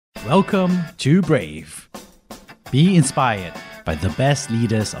Welcome to Brave. Be inspired by the best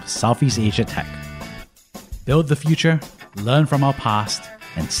leaders of Southeast Asia tech. Build the future, learn from our past,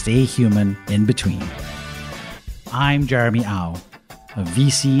 and stay human in between. I'm Jeremy Au, a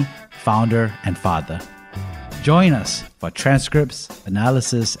VC, founder, and father. Join us for transcripts,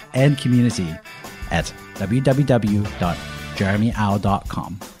 analysis, and community at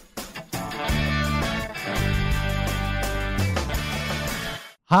www.jeremyau.com.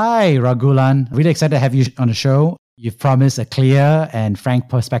 Hi, Raghulan. Really excited to have you on the show. You've promised a clear and frank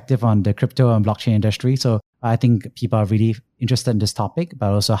perspective on the crypto and blockchain industry. So I think people are really interested in this topic, but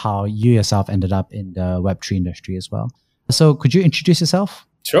also how you yourself ended up in the Web3 industry as well. So could you introduce yourself?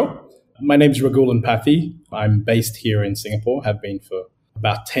 Sure. My name is Raghulan Pathy. I'm based here in Singapore, have been for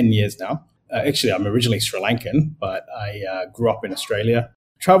about 10 years now. Actually, I'm originally Sri Lankan, but I grew up in Australia.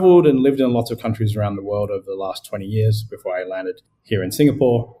 Traveled and lived in lots of countries around the world over the last 20 years before I landed here in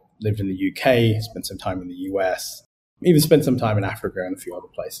Singapore. Lived in the UK, spent some time in the US, even spent some time in Africa and a few other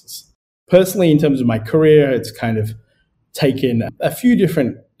places. Personally, in terms of my career, it's kind of taken a few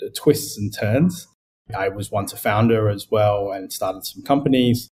different twists and turns. I was once a founder as well and started some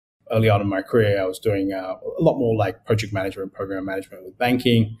companies. Early on in my career, I was doing a lot more like project management and program management with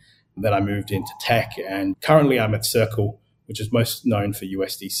banking. Then I moved into tech, and currently I'm at Circle, which is most known for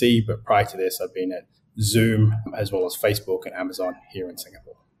USDC. But prior to this, I've been at Zoom as well as Facebook and Amazon here in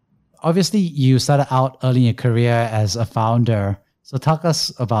Singapore. Obviously, you started out early in your career as a founder. So talk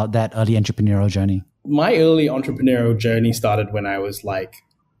us about that early entrepreneurial journey. My early entrepreneurial journey started when I was like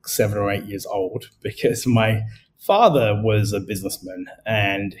 7 or 8 years old, because my father was a businessman,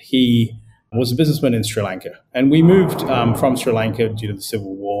 and he was a businessman in Sri Lanka. And we moved from Sri Lanka due to the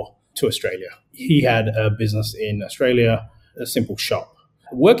Civil War to Australia. He had a business in Australia, a simple shop.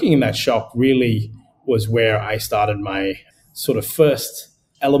 Working in that shop really was where I started my sort of first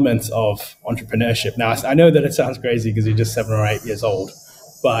elements of entrepreneurship. Now, I know that it sounds crazy because you're just 7 or 8 years old,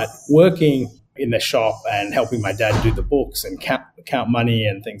 but working in the shop and helping my dad do the books and count money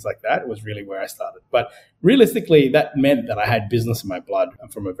and things like that was really where I started. But realistically, that meant that I had business in my blood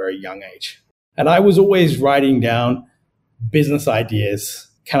from a very young age. And I was always writing down business ideas.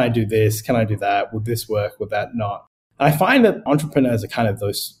 Can I do this? Can I do that? Would this work? Would that not? And I find that entrepreneurs are kind of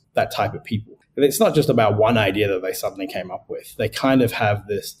that type of people. It's not just about one idea that they suddenly came up with. They kind of have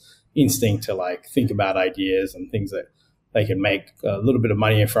this instinct to like think about ideas and things that they can make a little bit of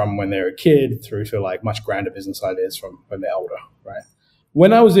money from when they're a kid through to like much grander business ideas from when they're older, right?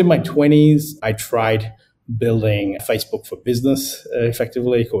 When I was in my 20s, I tried building Facebook for business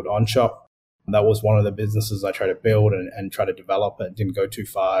effectively called OnShop. That was one of the businesses I tried to build and try to develop. It didn't go too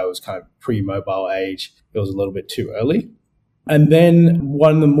far. It was kind of pre-mobile age. It was a little bit too early. And then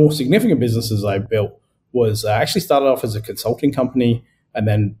one of the more significant businesses I built was I actually started off as a consulting company, and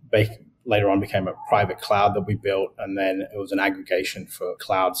then later on became a private cloud that we built. And then it was an aggregation for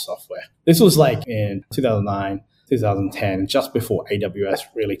cloud software. This was like in 2009, 2010, just before AWS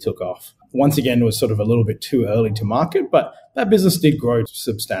really took off. Once again, it was sort of a little bit too early to market, but that business did grow to a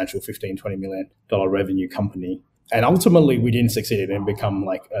substantial $15, $20 million revenue company. And ultimately, we didn't succeed and become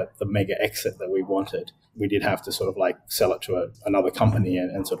like the mega exit that we wanted. We did have to sort of like sell it to another company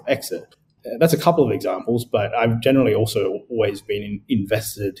and sort of exit. That's a couple of examples, but I've generally also always been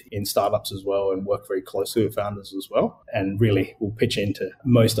invested in startups as well and work very closely with founders as well. And really will pitch into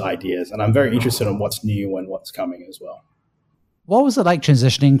most ideas. And I'm very interested in what's new and what's coming as well. What was it like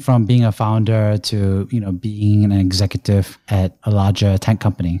transitioning from being a founder to, being an executive at a larger tech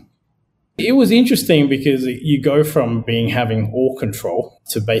company? It was interesting because you go from having all control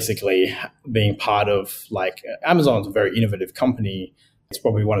to basically being part of like Amazon's a very innovative company. It's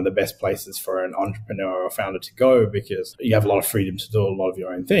probably one of the best places for an entrepreneur or founder to go because you have a lot of freedom to do a lot of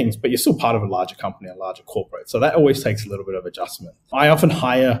your own things, but you're still part of a larger company, a larger corporate. So that always takes a little bit of adjustment. I often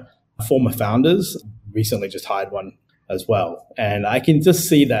hire former founders, recently just hired one as well. And I can just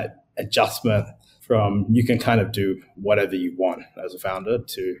see that adjustment from you can kind of do whatever you want as a founder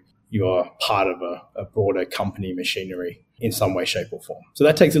to you're part of a broader company machinery in some way, shape, or form. So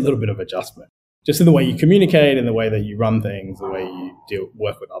that takes a little bit of adjustment, just in the way you communicate, in the way that you run things, the way you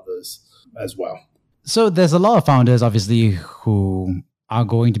work with others as well. So there's a lot of founders, obviously, who are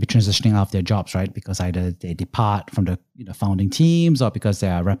going to be transitioning out of their jobs, right? Because either they depart from the founding teams or because they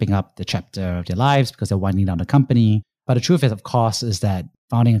are wrapping up the chapter of their lives because they're winding down the company. But the truth is, of course, is that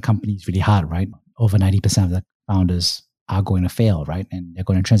founding a company is really hard, right? Over 90% of the founders are going to fail, right? And they're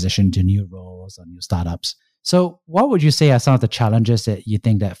going to transition to new roles or new startups. So what would you say are some of the challenges that you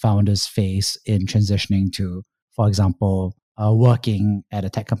think that founders face in transitioning to, for example, working at a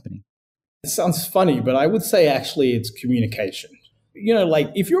tech company? It sounds funny, but I would say actually it's communication.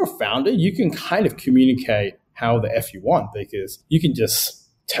 like if you're a founder, you can kind of communicate how the F you want, because you can just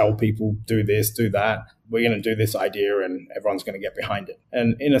tell people, do this, do that. We're going to do this idea and everyone's going to get behind it.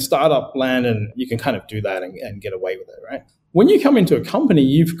 And in a startup land, and you can kind of do that and get away with it, right? When you come into a company,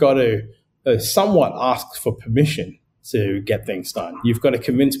 you've got to somewhat ask for permission to get things done. You've got to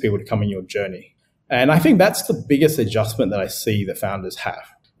convince people to come in your journey. And I think that's the biggest adjustment that I see the founders have.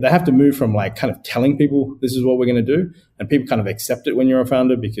 They have to move from like kind of telling people this is what we're going to do, and people kind of accept it when you're a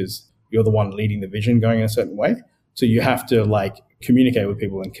founder because you're the one leading the vision going in a certain way. So you have to like communicate with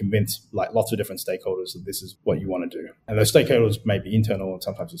people and convince like lots of different stakeholders that this is what you want to do. And those stakeholders may be internal and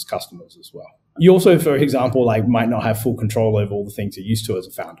sometimes it's customers as well. You also, for example, like might not have full control over all the things you're used to as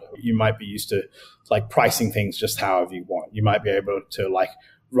a founder. You might be used to like pricing things just however you want. You might be able to like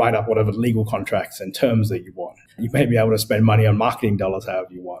write up whatever legal contracts and terms that you want. You may be able to spend money on marketing dollars however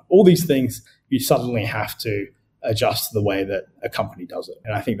you want. All these things you suddenly have to adjust to the way that a company does it.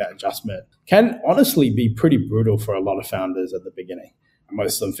 And I think that adjustment can honestly be pretty brutal for a lot of founders at the beginning.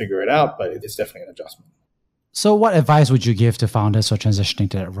 Most of them figure it out, but it's definitely an adjustment. So what advice would you give to founders who are transitioning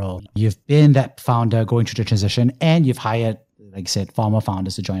to that role? You've been that founder going through the transition, and you've hired, like I said, former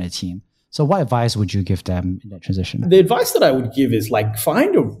founders to join the team. So what advice would you give them in that transition? The advice that I would give is like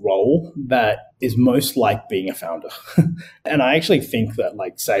find a role that is most like being a founder. And I actually think that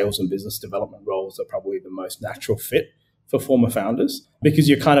like sales and business development roles are probably the most natural fit for former founders, because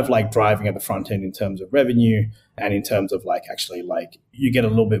you're kind of like driving at the front end in terms of revenue, and in terms of like actually like you get a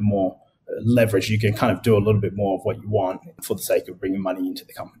little bit more leverage. You can kind of do a little bit more of what you want for the sake of bringing money into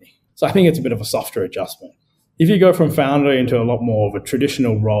the company. So I think it's a bit of a softer adjustment. If you go from founder into a lot more of a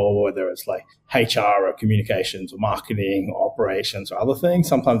traditional role, whether it's like HR or communications or marketing or operations or other things,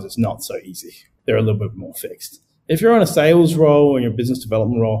 sometimes it's not so easy. They're a little bit more fixed. If you're in a sales role or your business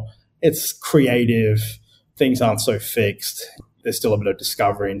development role, it's creative. Things aren't so fixed. There's still a bit of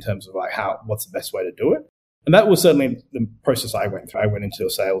discovery in terms of like what's the best way to do it. And that was certainly the process I went through. I went into a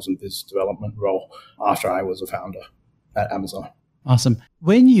sales and business development role after I was a founder at Amazon. Awesome.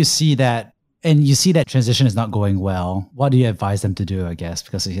 When you see that, and you see that transition is not going well, what do you advise them to do, I guess?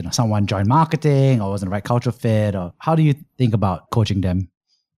 Because someone joined marketing or wasn't the right cultural fit, or how do you think about coaching them?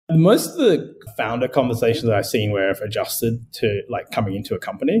 Most of the founder conversations that I've seen where I've adjusted to like coming into a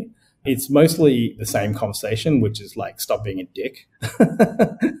company, it's mostly the same conversation, which is like, stop being a dick.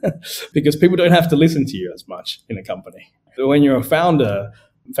 Because people don't have to listen to you as much in a company. But when you're a founder,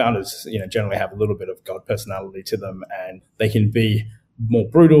 founders generally have a little bit of God personality to them, and they can be more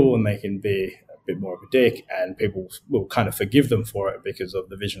brutal and they can be a bit more of a dick, and people will kind of forgive them for it because of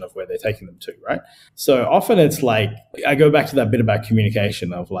the vision of where they're taking them to, right? So often it's like, I go back to that bit about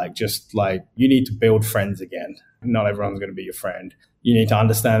communication of like, just like, you need to build friends again. Not everyone's going to be your friend. You need to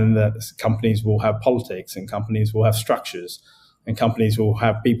understand that companies will have politics, and companies will have structures, and companies will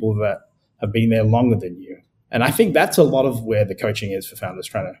have people that have been there longer than you. And I think that's a lot of where the coaching is for founders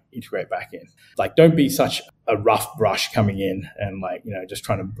trying to integrate back in. Like, don't be such a rough brush coming in and like, just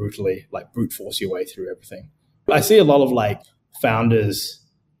trying to brute force your way through everything. I see a lot of like founders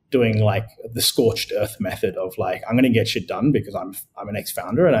doing like the scorched earth method of like, I'm going to get shit done because I'm an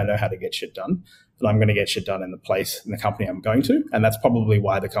ex-founder and I know how to get shit done. And I'm going to get shit done in the company I'm going to. And that's probably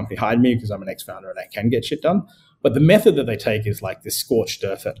why the company hired me, because I'm an ex-founder and I can get shit done. But the method that they take is like this scorched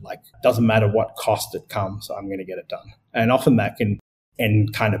earth that like, doesn't matter what cost it comes, I'm going to get it done. And often that can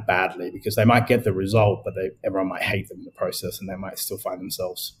end kind of badly, because they might get the result, but everyone might hate them in the process, and they might still find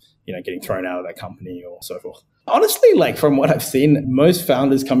themselves, getting thrown out of that company or so forth. Honestly, like from what I've seen, most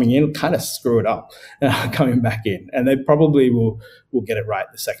founders coming in kind of screw it up coming back in, and they probably will get it right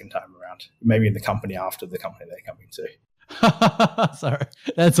the second time around, maybe in the company after the company they're coming to. Sorry,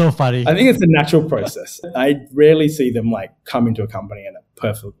 that's so funny. I think it's a natural process. I rarely see them like come into a company and it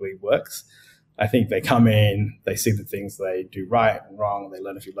perfectly works. I think they come in, they see the things they do right and wrong, they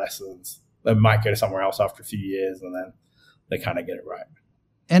learn a few lessons. They might go somewhere else after a few years, and then they kind of get it right.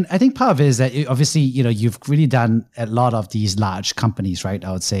 And I think part of it is that obviously, you've really done a lot of these large companies, right?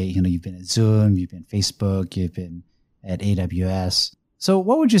 I would say, you've been at Zoom, you've been at Facebook, you've been at AWS. So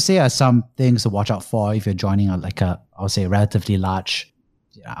what would you say are some things to watch out for if you're joining I would say, relatively large,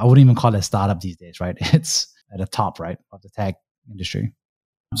 I wouldn't even call it a startup these days, right? It's at the top, right, of the tech industry.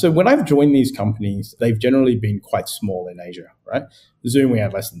 So when I've joined these companies, they've generally been quite small in Asia, right? Zoom, we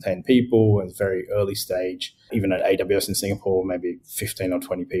had less than 10 people. It was very early stage. Even at AWS in Singapore, maybe 15 or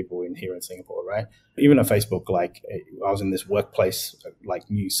 20 people here in Singapore, right? Even at Facebook, like I was in this workplace, like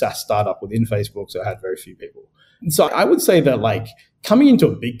new SaaS startup within Facebook, so I had very few people. And so I would say that like coming into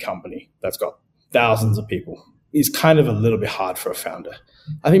a big company that's got thousands of people, is kind of a little bit hard for a founder.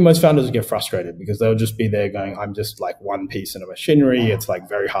 I think most founders get frustrated because they'll just be there going, I'm just like one piece in a machinery. It's like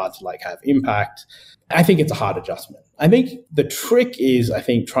very hard to like have impact. I think it's a hard adjustment. I think the trick is, I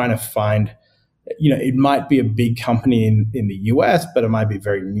think, trying to find, it might be a big company in the US, but it might be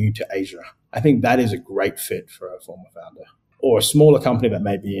very new to Asia. I think that is a great fit for a former founder, or a smaller company that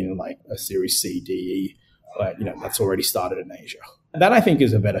may be in like a Series C, D, E, that's already started in Asia. That I think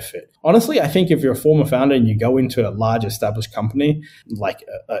is a better fit. Honestly, I think if you're a former founder and you go into a large established company like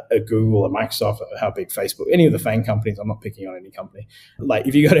a Google, a Microsoft, or how big Facebook, any of the FANG companies, I'm not picking on any company. Like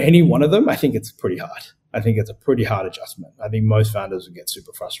if you go to any one of them, I think it's pretty hard. I think it's a pretty hard adjustment. I think most founders would get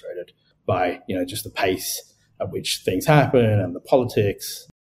super frustrated by, just the pace at which things happen and the politics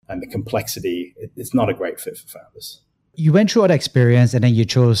and the complexity. It's not a great fit for founders. You went through all that experience and then you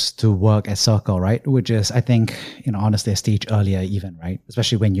chose to work at Circle, right? Which is, I think, honestly, a stage earlier even, right?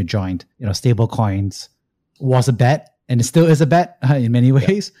 Especially when you joined, stable coins was a bet and it still is a bet in many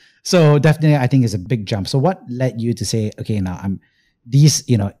ways. Yeah. So definitely, I think it's a big jump. So what led you to say, okay, now I'm these,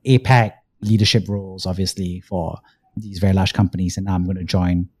 APAC leadership roles, obviously, for these very large companies, and now I'm going to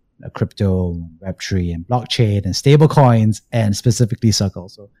join crypto, Web3, and blockchain, and stable coins, and specifically Circle.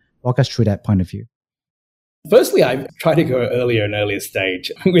 So walk us through that point of view. Firstly, I try to go earlier and earlier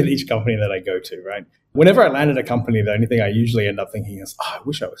stage with each company that I go to, right? Whenever I land at a company, the only thing I usually end up thinking is, I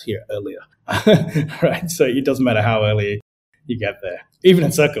wish I was here earlier, right? So it doesn't matter how early you get there. Even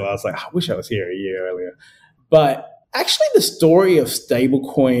in Circle, I was like, I wish I was here a year earlier. But actually, the story of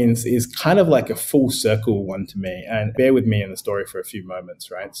stablecoins is kind of like a full circle one to me. And bear with me in the story for a few moments,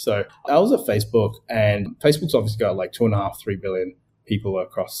 right? So I was at Facebook, and Facebook's obviously got like 2.5, 3 billion people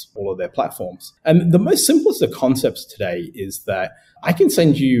across all of their platforms. And the most simplest of concepts today is that I can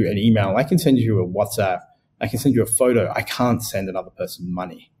send you an email, I can send you a WhatsApp, I can send you a photo. I can't send another person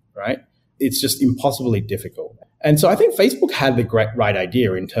money, right? It's just impossibly difficult. And so I think Facebook had the right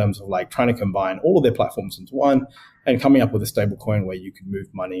idea in terms of like trying to combine all of their platforms into one and coming up with a stable coin where you could move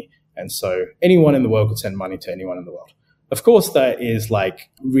money. And so anyone in the world could send money to anyone in the world. Of course, that is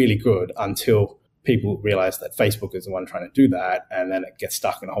like really good until people realize that Facebook is the one trying to do that. And then it gets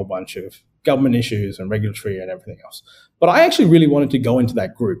stuck in a whole bunch of government issues and regulatory and everything else. But I actually really wanted to go into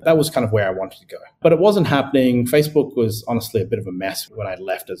that group. That was kind of where I wanted to go. But it wasn't happening. Facebook was honestly a bit of a mess when I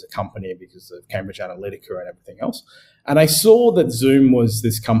left as a company because of Cambridge Analytica and everything else. And I saw that Zoom was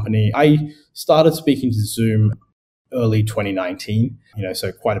this company. I started speaking to Zoom early 2019,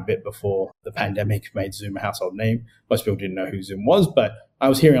 so quite a bit before the pandemic made Zoom a household name. Most people didn't know who Zoom was, but I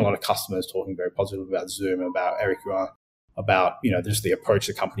was hearing a lot of customers talking very positively about Zoom, about Eric Yuan, about, just the approach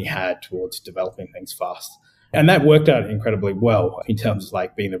the company had towards developing things fast. And that worked out incredibly well in terms of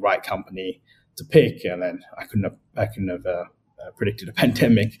like being the right company to pick. And then I couldn't have predicted a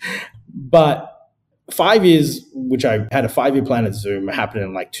pandemic. But 5 years, which I had a 5-year plan at Zoom, happened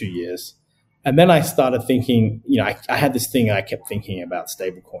in like 2 years. And then I started thinking, I had this thing I kept thinking about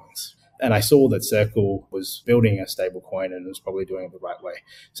stablecoins. And I saw that Circle was building a stablecoin and was probably doing it the right way.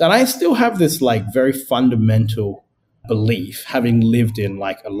 So, and I still have this like very fundamental belief, having lived in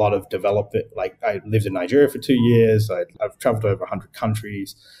like a lot of I lived in Nigeria for 2 years. I've traveled to over 100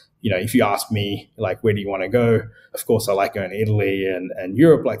 countries. If you ask me, like, where do you want to go? Of course, I like going to Italy and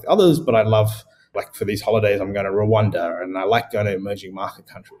Europe like others, but I love, like, for these holidays, I'm going to Rwanda, and I like going to emerging market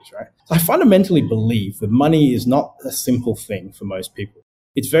countries, right? So I fundamentally believe that money is not a simple thing for most people.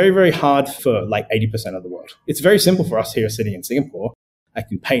 It's very, very hard for like 80% of the world. It's very simple for us here sitting in Singapore. I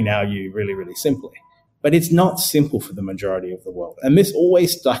can pay now you really, really simply. But it's not simple for the majority of the world. And this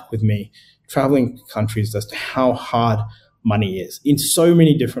always stuck with me traveling to countries as to how hard money is in so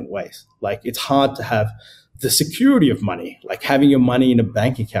many different ways. Like, it's hard to have the security of money. Like, having your money in a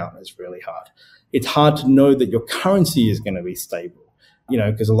bank account is really hard. It's hard to know that your currency is going to be stable,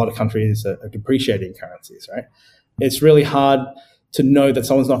 because a lot of countries are depreciating currencies, right? It's really hard to know that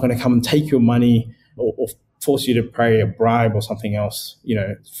someone's not going to come and take your money or force you to pay a bribe or something else,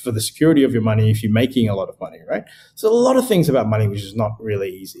 for the security of your money if you're making a lot of money, right? So a lot of things about money which is not really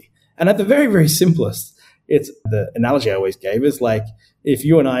easy. And at the very, very simplest, it's the analogy I always gave is like, if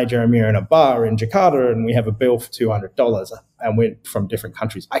you and I, Jeremy, are in a bar in Jakarta and we have a bill for $200 and we're from different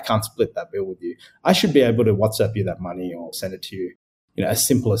countries, I can't split that bill with you. I should be able to WhatsApp you that money or send it to you, as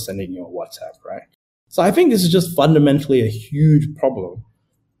simple as sending you a WhatsApp, right? So I think this is just fundamentally a huge problem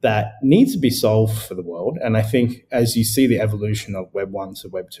that needs to be solved for the world. And I think as you see the evolution of Web 1 to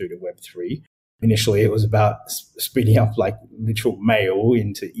Web 2 to Web 3, initially it was about speeding up like literal mail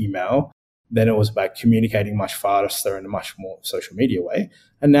into email. Then it was about communicating much faster in a much more social media way.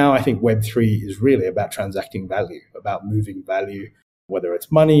 And now I think Web 3 is really about transacting value, about moving value whether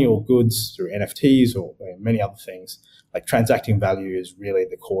it's money or goods through NFTs or many other things. Like transacting value is really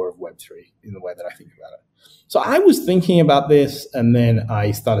the core of Web3 in the way that I think about it. So I was thinking about this, and then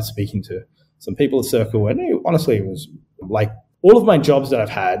I started speaking to some people at Circle, and honestly, it was like all of my jobs that I've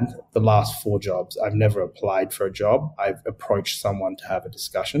had, the last 4 jobs, I've never applied for a job. I've approached someone to have a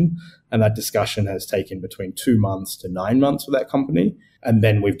discussion, and that discussion has taken between 2 months to 9 months with that company. And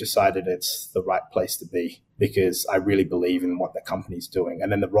then we've decided it's the right place to be because I really believe in what the company's doing.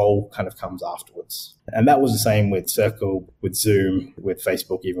 And then the role kind of comes afterwards. And that was the same with Circle, with Zoom, with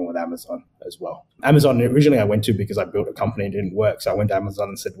Facebook, even with Amazon as well. Amazon, originally I went to because I built a company and it didn't work. So I went to Amazon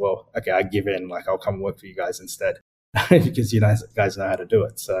and said, well, okay, I give in. Like, I'll come work for you guys instead because you guys know how to do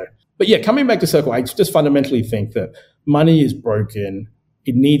it. So, but yeah, coming back to Circle, I just fundamentally think that money is broken.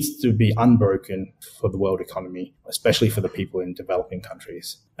 It needs to be unbroken for the world economy, especially for the people in developing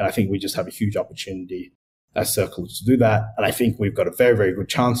countries. And I think we just have a huge opportunity as Circle to do that. And I think we've got a very, very good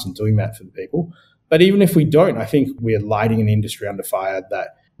chance in doing that for the people. But even if we don't, I think we're lighting an industry under fire that,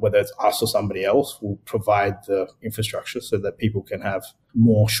 whether it's us or somebody else, will provide the infrastructure so that people can have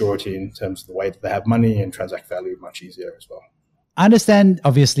more surety in terms of the way that they have money and transact value much easier as well. I understand,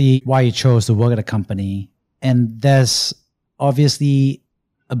 obviously, why you chose to work at a company. And there's obviously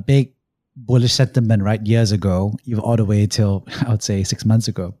a big bullish sentiment, right? Years ago, even all the way till, I would say, 6 months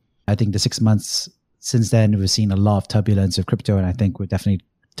ago. I think the 6 months since then, we've seen a lot of turbulence of crypto, and I think we're definitely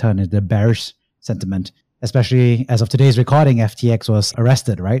turning the bearish sentiment, especially as of today's recording. FTX was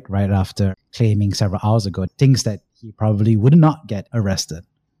arrested, right? Right after claiming several hours ago things that he probably would not get arrested.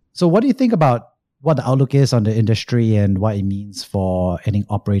 So what do you think about what the outlook is on the industry and what it means for any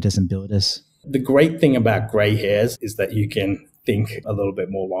operators and builders? The great thing about gray hairs is that you can think a little bit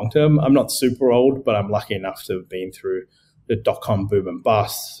more long term. I'm not super old, but I'm lucky enough to have been through the dot-com boom and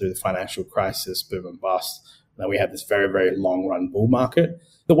bust, through the financial crisis boom and bust. Now we have this very, very long run bull market.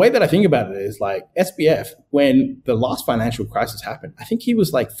 The way that I think about it is like SBF, when the last financial crisis happened, I think he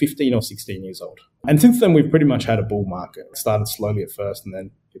was like 15 or 16 years old. And since then, we've pretty much had a bull market. It started slowly at first, and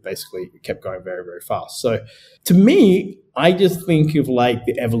then it kept going very, very fast. So to me, I just think of like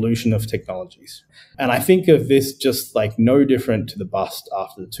the evolution of technologies. And I think of this just like no different to the bust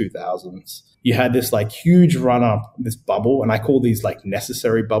after the 2000s. You had this like huge run up, this bubble, and I call these like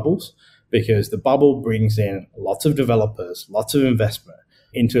necessary bubbles because the bubble brings in lots of developers, lots of investment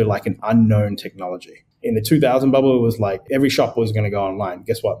into like an unknown technology. In the 2000 bubble, it was like every shop was going to go online.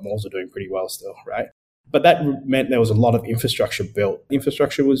 Guess what? Malls are doing pretty well still, right? But that meant there was a lot of infrastructure built.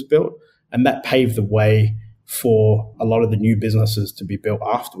 Infrastructure was built, and that paved the way for a lot of the new businesses to be built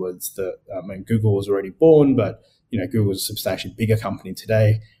afterwards. Google was already born, but Google is a substantially bigger company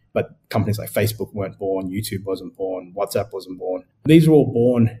today. But companies like Facebook weren't born, YouTube wasn't born, WhatsApp wasn't born. These were all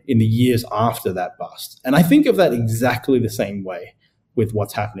born in the years after that bust. And I think of that exactly the same way with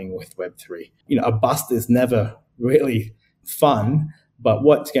what's happening with Web3. A bust is never really fun, but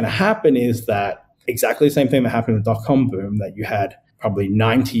what's going to happen is that exactly the same thing that happened with dot-com boom, that you had probably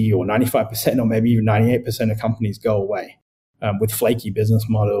 90 or 95% or maybe even 98% of companies go away with flaky business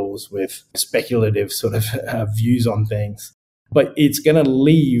models, with speculative sort of views on things. But it's going to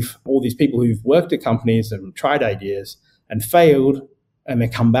leave all these people who've worked at companies and tried ideas and failed, and they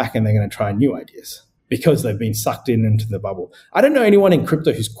come back and they're going to try new ideas because they've been sucked into the bubble. I don't know anyone in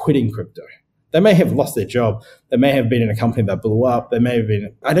crypto who's quitting crypto. They may have lost their job. They may have been in a company that blew up. They may have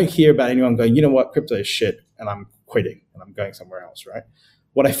been, I don't hear about anyone going, you know what, crypto is shit and I'm quitting and I'm going somewhere else, right?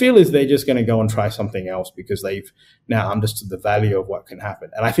 What I feel is they're just going to go and try something else because they've now understood the value of what can happen.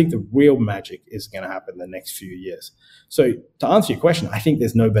 And I think the real magic is going to happen in the next few years. So to answer your question, I think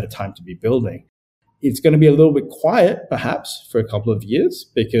there's no better time to be building. It's going to be a little bit quiet, perhaps, for a couple of years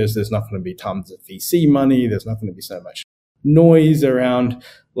because there's not going to be tons of VC money. There's not going to be so much noise around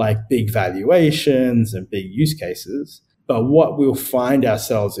like big valuations and big use cases. But what we'll find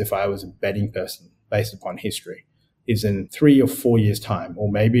ourselves, if I was a betting person based upon history, is in 3 or 4 years' time, or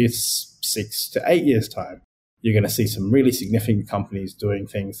maybe it's 6 to 8 years' time, you're going to see some really significant companies doing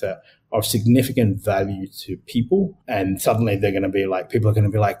things that are of significant value to people. And suddenly they're going to be like, people are going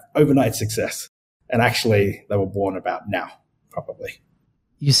to be like overnight success. And actually they were born about now, probably.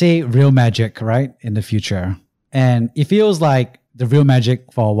 You say real magic, right? In the future. And it feels like the real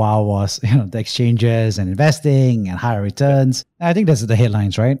magic for a while was, the exchanges and investing and higher returns. I think that's the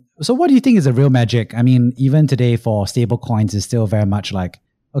headlines, right? So what do you think is the real magic? I mean, even today for stable coins is still very much like,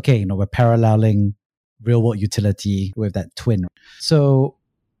 okay, we're paralleling real world utility with that twin. So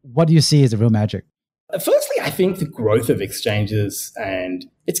what do you see as the real magic? Firstly, I think the growth of exchanges, and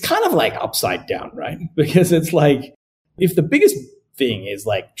it's kind of like upside down, right? Because it's like, if the biggest thing is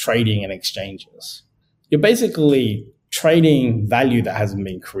like trading and exchanges, you're basically trading value that hasn't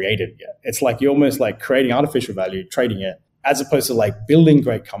been created yet. It's like you're almost like creating artificial value, trading it, as opposed to like building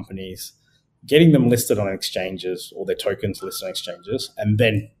great companies, getting them listed on exchanges or their tokens listed on exchanges, and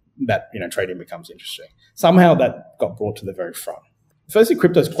then that, trading becomes interesting. Somehow that got brought to the very front. Firstly,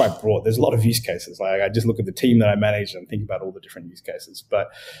 crypto is quite broad. There's a lot of use cases. Like I just look at the team that I manage and think about all the different use cases. But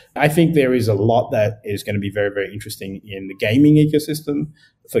I think there is a lot that is going to be very, very interesting in the gaming ecosystem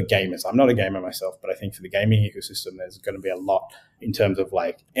for gamers. I'm not a gamer myself, but I think for the gaming ecosystem, there's going to be a lot in terms of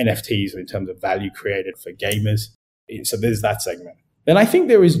like NFTs, in terms of value created for gamers. So there's that segment. Then I think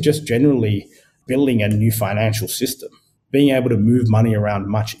there is just generally building a new financial system, being able to move money around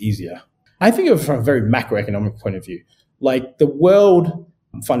much easier. I think of it from a very macroeconomic point of view. Like the world,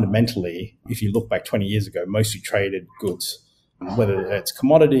 fundamentally, if you look back 20 years ago, mostly traded goods, whether it's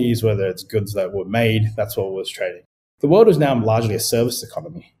commodities, whether it's goods that were made, that's what was trading. The world is now largely a service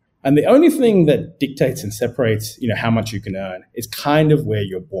economy. And the only thing that dictates and separates, how much you can earn is kind of where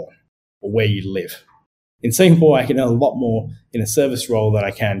you're born or where you live. In Singapore, I can earn a lot more in a service role than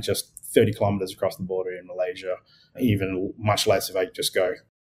I can just 30 kilometers across the border in Malaysia, even much less if I just go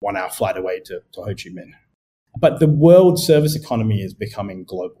 1 hour flight away to Ho Chi Minh. But the world service economy is becoming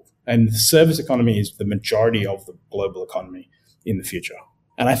global. And the service economy is the majority of the global economy in the future.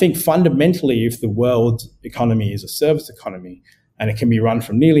 And I think fundamentally, if the world economy is a service economy and it can be run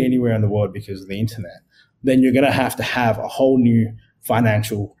from nearly anywhere in the world because of the internet, then you're going to have a whole new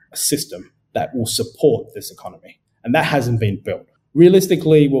financial system that will support this economy. And that hasn't been built.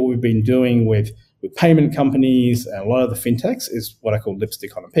 Realistically, what we've been doing with payment companies and a lot of the fintechs is what I call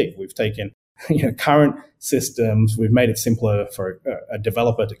lipstick on a pig. We've taken current systems, we've made it simpler for a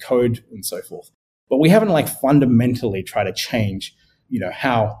developer to code and so forth. But we haven't like fundamentally tried to change,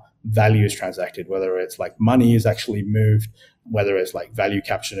 how value is transacted, whether it's like money is actually moved, whether it's like value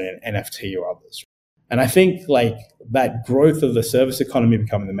captured in NFT or others. And I think like that growth of the service economy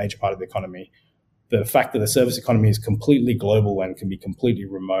becoming the major part of the economy, the fact that the service economy is completely global and can be completely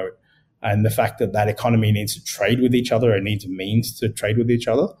remote, and the fact that that economy needs to trade with each other and needs means to trade with each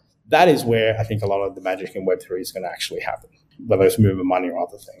other, that is where I think a lot of the magic in Web3 is going to actually happen, whether it's moving money or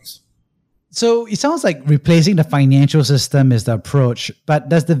other things. So it sounds like replacing the financial system is the approach, but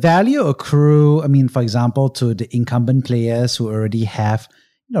does the value accrue, for example, to the incumbent players who already have,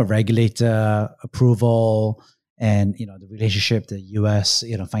 regulator approval and, the relationship, the US,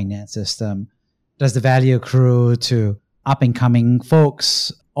 finance system? Does the value accrue to up and coming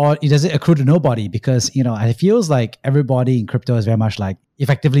folks, or does it accrue to nobody? Because, it feels like everybody in crypto is very much like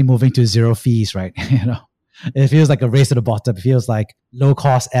effectively moving to zero fees, right? It feels like a race to the bottom. It feels like low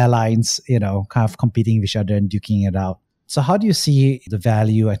cost airlines, kind of competing with each other and duking it out. So how do you see the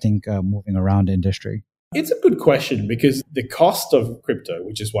value, moving around the industry? It's a good question because the cost of crypto,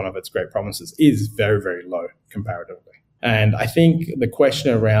 which is one of its great promises, is very, very low comparatively. And I think the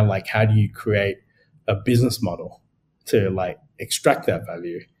question around like, how do you create a business model to like extract that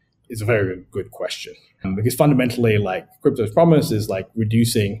value is a very good question. Because fundamentally, like crypto's promise is like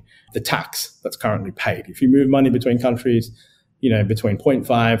reducing the tax that's currently paid. If you move money between countries, between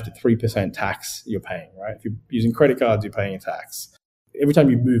 0.5 to 3% tax you're paying, right? If you're using credit cards, you're paying a tax. Every time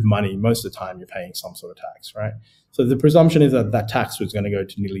you move money, most of the time you're paying some sort of tax, right? So the presumption is that that tax was going to go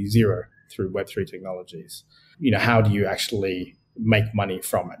to nearly zero through Web3 technologies. How do you actually make money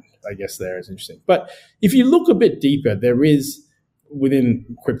from it? I guess there is interesting. But if you look a bit deeper, there is within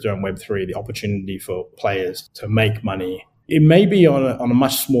crypto and Web3 the opportunity for players to make money. It may be on a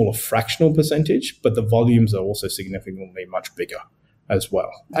much smaller fractional percentage, but the volumes are also significantly much bigger as well.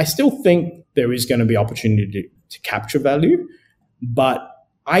 I still think there is going to be opportunity to capture value, but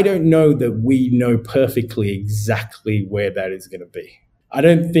I don't know that we know perfectly exactly where that is going to be. I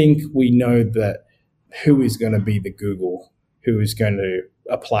don't think we know that who is going to be the Google, who is going to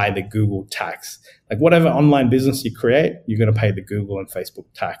apply the Google tax. Like whatever online business you create, you're going to pay the Google and Facebook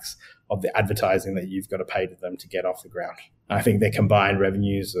tax of the advertising that you've got to pay to them to get off the ground. I think their combined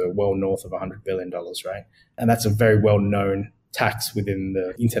revenues are well north of $100 billion, right? And that's a very well-known tax within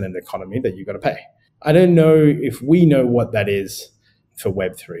the internet economy that you've got to pay. I don't know if we know what that is for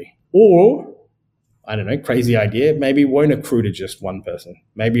Web3. Or, I don't know, crazy idea, maybe it won't accrue to just one person.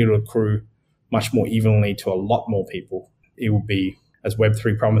 Maybe it'll accrue much more evenly to a lot more people. It will be, as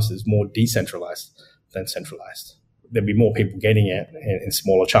Web3 promises, more decentralized than centralized. There'll be more people getting it in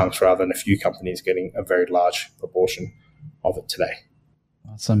smaller chunks rather than a few companies getting a very large proportion of it today.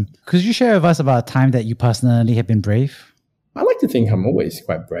 Awesome. Could you share with us about a time that you personally have been brave? I like to think I'm always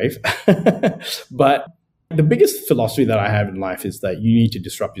quite brave. But the biggest philosophy that I have in life is that you need to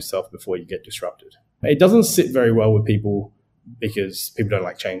disrupt yourself before you get disrupted. It doesn't sit very well with people because people don't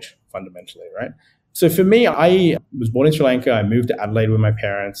like change fundamentally, right? So for me, I was born in Sri Lanka. I moved to Adelaide with my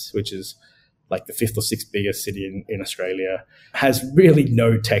parents, which is like the fifth or sixth biggest city in Australia, has really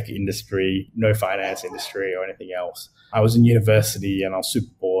no tech industry, no finance industry or anything else. I was in university and I was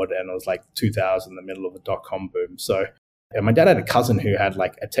super bored, and it was like 2000, the middle of the dot-com boom. So and my dad had a cousin who had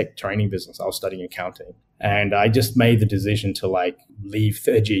like a tech training business. I was studying accounting, and I just made the decision to like leave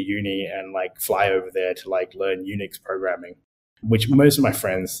third year uni and like fly over there to like learn Unix programming, which most of my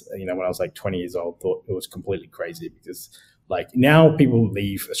friends, when I was like 20 years old, thought it was completely crazy, because like now people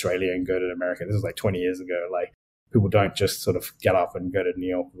leave Australia and go to America. This is like 20 years ago. Like people don't just sort of get up and go to New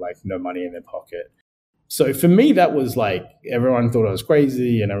York, like no money in their pocket. So for me, that was like, everyone thought I was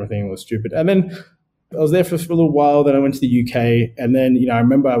crazy and everything was stupid. And then I was there for a little while. Then I went to the UK. And then, I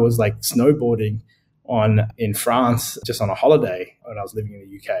remember I was like snowboarding in France just on a holiday when I was living in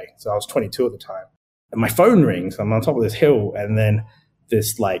the UK. So I was 22 at the time. And my phone rings. I'm on top of this hill. And then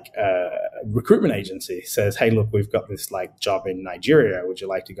this like recruitment agency says, hey, look, we've got this like job in Nigeria. Would you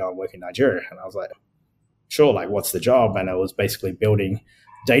like to go and work in Nigeria? And I was like, sure, like what's the job? And I was basically building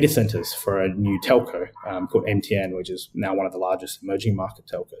data centers for a new telco called MTN, which is now one of the largest emerging market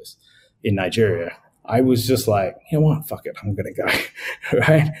telcos in Nigeria. I was just like, you know what, fuck it, I'm going to go,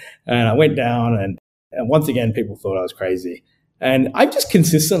 right? And I went down, and once again, people thought I was crazy. And I've just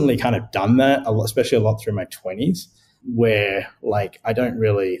consistently kind of done that, especially a lot through my 20s, where like I don't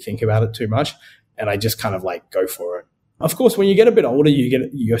really think about it too much, and I just kind of like go for it. Of course, when you get a bit older,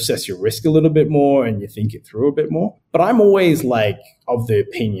 you assess your risk a little bit more and you think it through a bit more. But I'm always like of the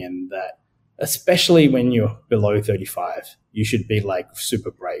opinion that, especially when you're below 35, you should be like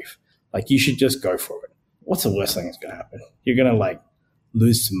super brave. Like you should just go for it. What's the worst thing that's going to happen? You're going to like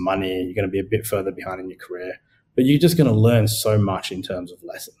lose some money. You're going to be a bit further behind in your career, but you're just going to learn so much in terms of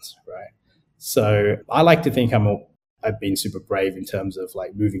lessons, right? So I like to think I've been super brave in terms of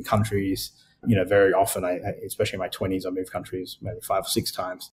like moving countries. Very often, especially in my 20s, I moved countries maybe 5 or 6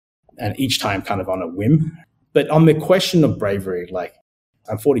 times, and each time kind of on a whim. But on the question of bravery, like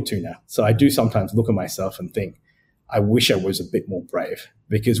I'm 42 now, so I do sometimes look at myself and think, I wish I was a bit more brave,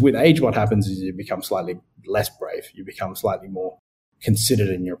 because with age, what happens is you become slightly less brave. You become slightly more considered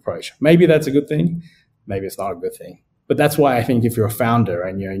in your approach. Maybe that's a good thing. Maybe it's not a good thing. But that's why I think if you're a founder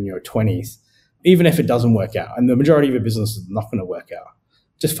and you're in your 20s, even if it doesn't work out, and the majority of your business is not going to work out,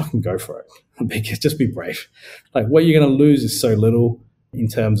 just fucking go for it. Because just be brave. Like what you're going to lose is so little in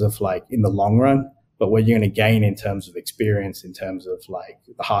terms of like in the long run, but what you're going to gain in terms of experience, in terms of like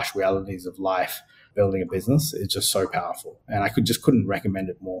the harsh realities of life, building a business is just so powerful. And I couldn't recommend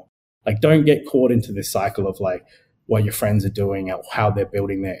it more. Like don't get caught into this cycle of like what your friends are doing or how they're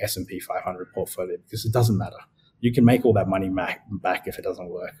building their S&P 500 portfolio, because it doesn't matter. You can make all that money back if it doesn't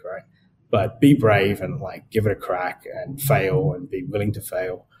work, right? But be brave and like give it a crack and fail and be willing to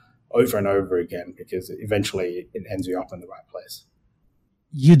fail over and over again, because eventually it ends you up in the right place.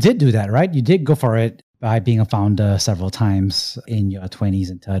 You did do that, right? You did go for it by being a founder several times in your 20s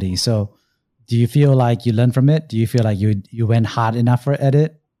and 30s. So do you feel like you learned from it? Do you feel like you went hard enough at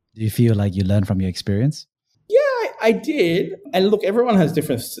it? Do you feel like you learned from your experience? Yeah, I did. And look, everyone has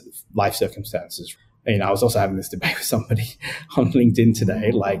different life circumstances. I was also having this debate with somebody on LinkedIn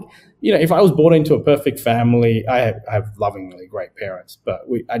today. Like, if I was born into a perfect family, I have lovingly great parents, but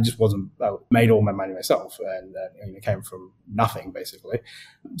I made all my money myself, and it came from nothing basically.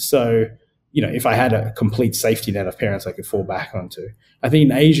 So, if I had a complete safety net of parents I could fall back onto, I think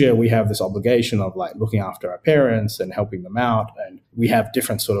in Asia, we have this obligation of like looking after our parents and helping them out. And we have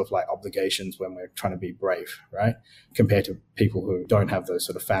different sort of like obligations when we're trying to be brave, right? Compared to people who don't have those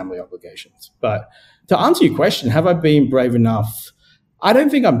sort of family obligations. But to answer your question, have I been brave enough? I don't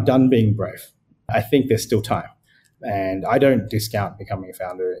think I'm done being brave. I think there's still time. And I don't discount becoming a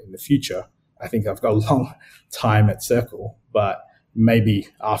founder in the future. I think I've got a long time at Circle, but maybe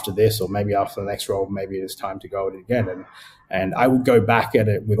after this or maybe after the next role, maybe it's time to go at it again. And I would go back at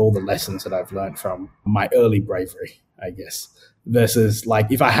it with all the lessons that I've learned from my early bravery, I guess, versus like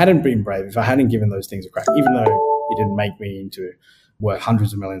if I hadn't been brave, if I hadn't given those things a crack, even though it didn't make me into worth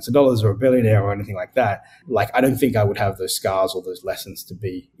hundreds of millions of dollars or a billionaire or anything like that, like I don't think I would have those scars or those lessons to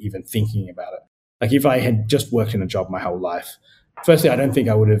be even thinking about it. Like if I had just worked in a job my whole life, firstly, I don't think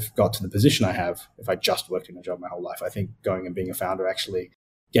I would have got to the position I have if I just worked in a job my whole life. I think going and being a founder actually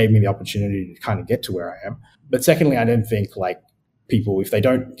gave me the opportunity to kind of get to where I am. But secondly, I don't think like people, if they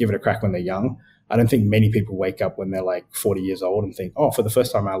don't give it a crack when they're young, I don't think many people wake up when they're like 40 years old and think, oh, for the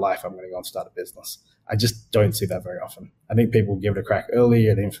first time in my life, I'm going to go and start a business. I just don't see that very often. I think people give it a crack early,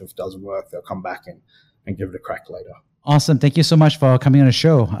 and if it doesn't work, they'll come back and give it a crack later. Awesome. Thank you so much for coming on the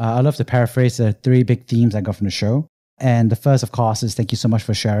show. I love to paraphrase the 3 big themes I got from the show. And the first, of course, is thank you so much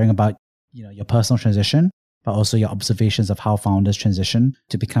for sharing about your personal transition, but also your observations of how founders transition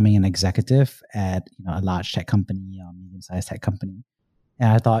to becoming an executive at a large tech company or medium-sized tech company.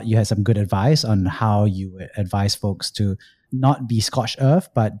 And I thought you had some good advice on how you would advise folks to not be scorched earth,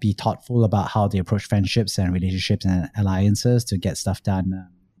 but be thoughtful about how they approach friendships and relationships and alliances to get stuff done in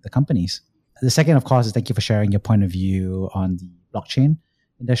the companies. The second, of course, is thank you for sharing your point of view on the blockchain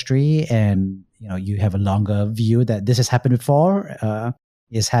industry. And, you have a longer view that this has happened before,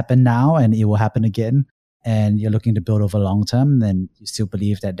 it's happened now, and it will happen again. And you're looking to build over long term, then you still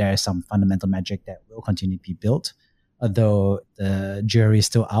believe that there is some fundamental magic that will continue to be built, although the jury is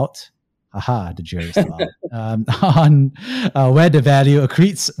still out. The jury is still out on where the value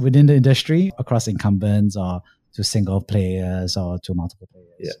accretes within the industry across incumbents or to single players or to multiple players.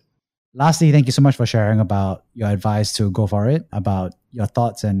 Yeah. Lastly, thank you so much for sharing about your advice to go for it, about your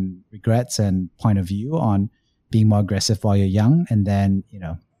thoughts and regrets and point of view on being more aggressive while you're young, and then,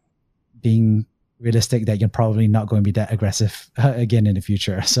 being realistic that you're probably not going to be that aggressive again in the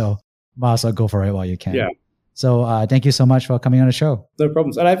future. So might as well go for it while you can. Yeah. So thank you so much for coming on the show. No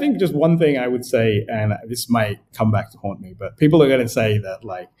problems. And I think just one thing I would say, and this might come back to haunt me, but people are going to say that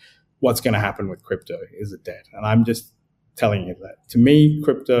what's going to happen with crypto? Is it dead? And I'm just telling you that to me,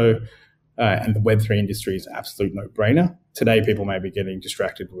 crypto and the Web3 industry is an absolute no-brainer. Today, people may be getting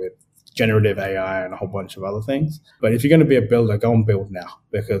distracted with generative AI and a whole bunch of other things. But if you're going to be a builder, go and build now.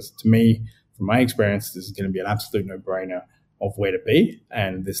 Because to me, from my experience, this is going to be an absolute no-brainer of where to be.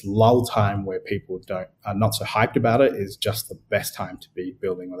 And this lull time where people are not so hyped about it is just the best time to be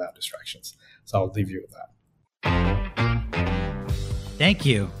building without distractions. So I'll leave you with that. Thank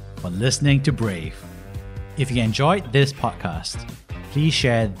you for listening to Brave. If you enjoyed this podcast, please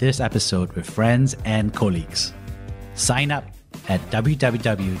share this episode with friends and colleagues. Sign up at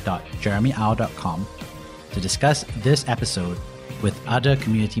www.jeremyau.com to discuss this episode with other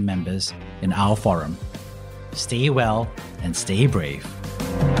community members in our forum. Stay well and stay brave.